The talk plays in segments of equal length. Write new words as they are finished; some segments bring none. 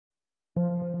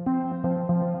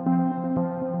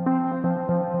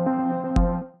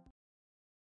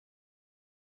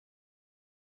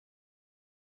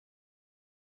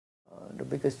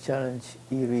biggest challenge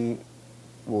IRRI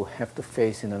will have to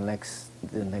face in the next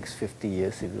 50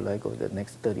 years, if you like, or the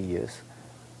next 30 years,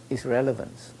 is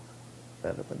relevance.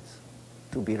 Relevance.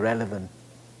 To be relevant,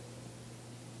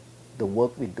 the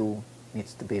work we do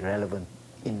needs to be relevant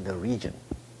in the region,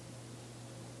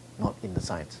 not in the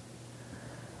science.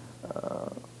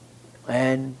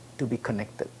 And to be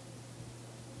connected.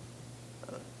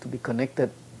 To be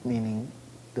connected meaning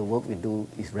the work we do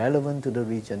is relevant to the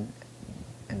region,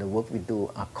 and the work we do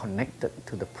are connected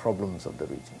to the problems of the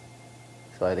region.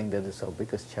 So I think that is our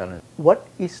biggest challenge. What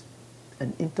is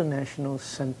an international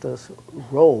center's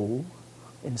role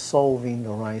in solving the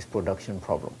rice production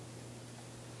problem?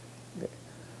 Okay.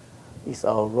 Is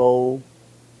our role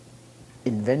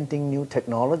inventing new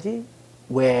technology,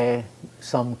 where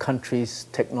some countries'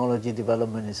 technology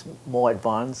development is more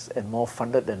advanced and more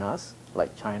funded than us,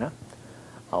 like China?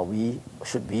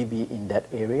 Should we be in that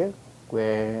area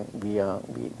where we are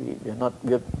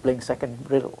playing second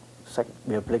riddle,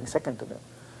 we are playing second to them?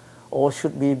 Or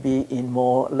should we be in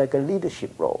more like a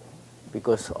leadership role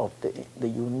because of the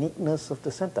uniqueness of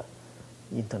the center,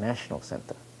 the international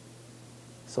center?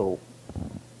 So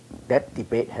that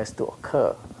debate has to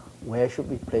occur. Where should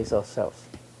we place ourselves?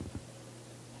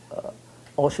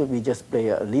 Or should we just play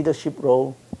a leadership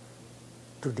role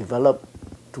to develop,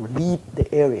 to lead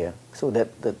the area, so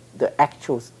that the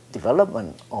actual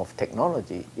development of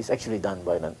technology is actually done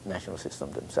by the national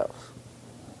system themselves?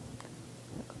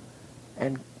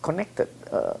 And connected.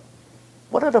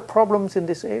 What are the problems in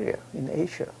this area, in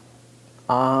Asia?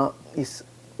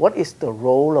 What is the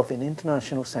role of an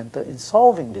international center in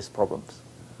solving these problems?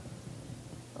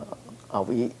 Are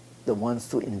we the ones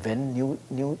to invent new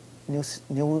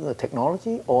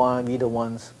technology, or are we the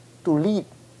ones to lead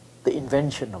the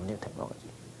invention of new technology?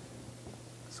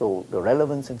 So the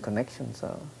relevance and connections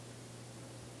are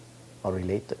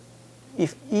related.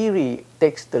 If IRRI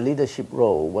takes the leadership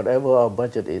role, whatever our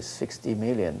budget is, 60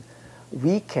 million,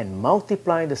 we can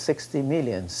multiply the 60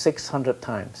 million 600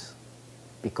 times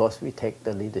because we take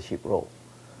the leadership role.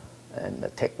 And the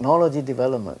technology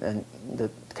development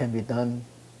that can be done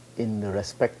in the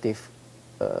respective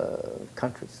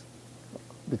countries,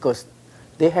 because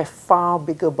they have far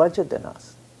bigger budget than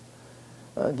us.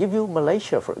 Give you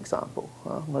Malaysia, for example.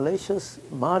 Malaysia's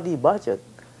MADI budget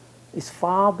is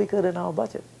far bigger than our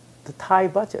budget. The Thai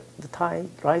budget, the Thai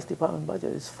rice department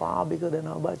budget is far bigger than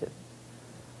our budget.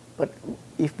 But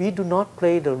if we do not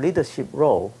play the leadership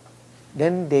role,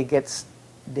 then they get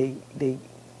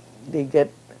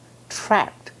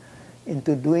trapped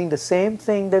into doing the same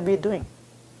thing that we're doing.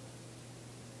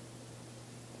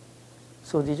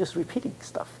 So they're just repeating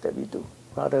stuff that we do,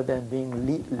 rather than being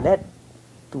led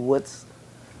towards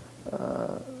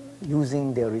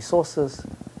using their resources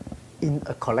in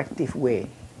a collective way.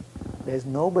 There's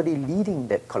nobody leading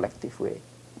that collective way.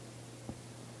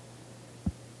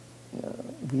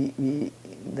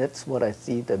 That's what I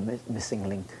see the missing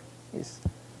link is.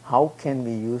 How can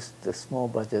we use the small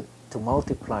budget to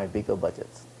multiply bigger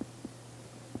budgets?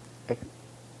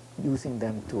 Using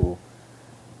them to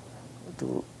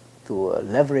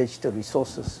leverage the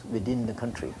resources within the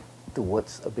country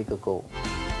towards a bigger goal.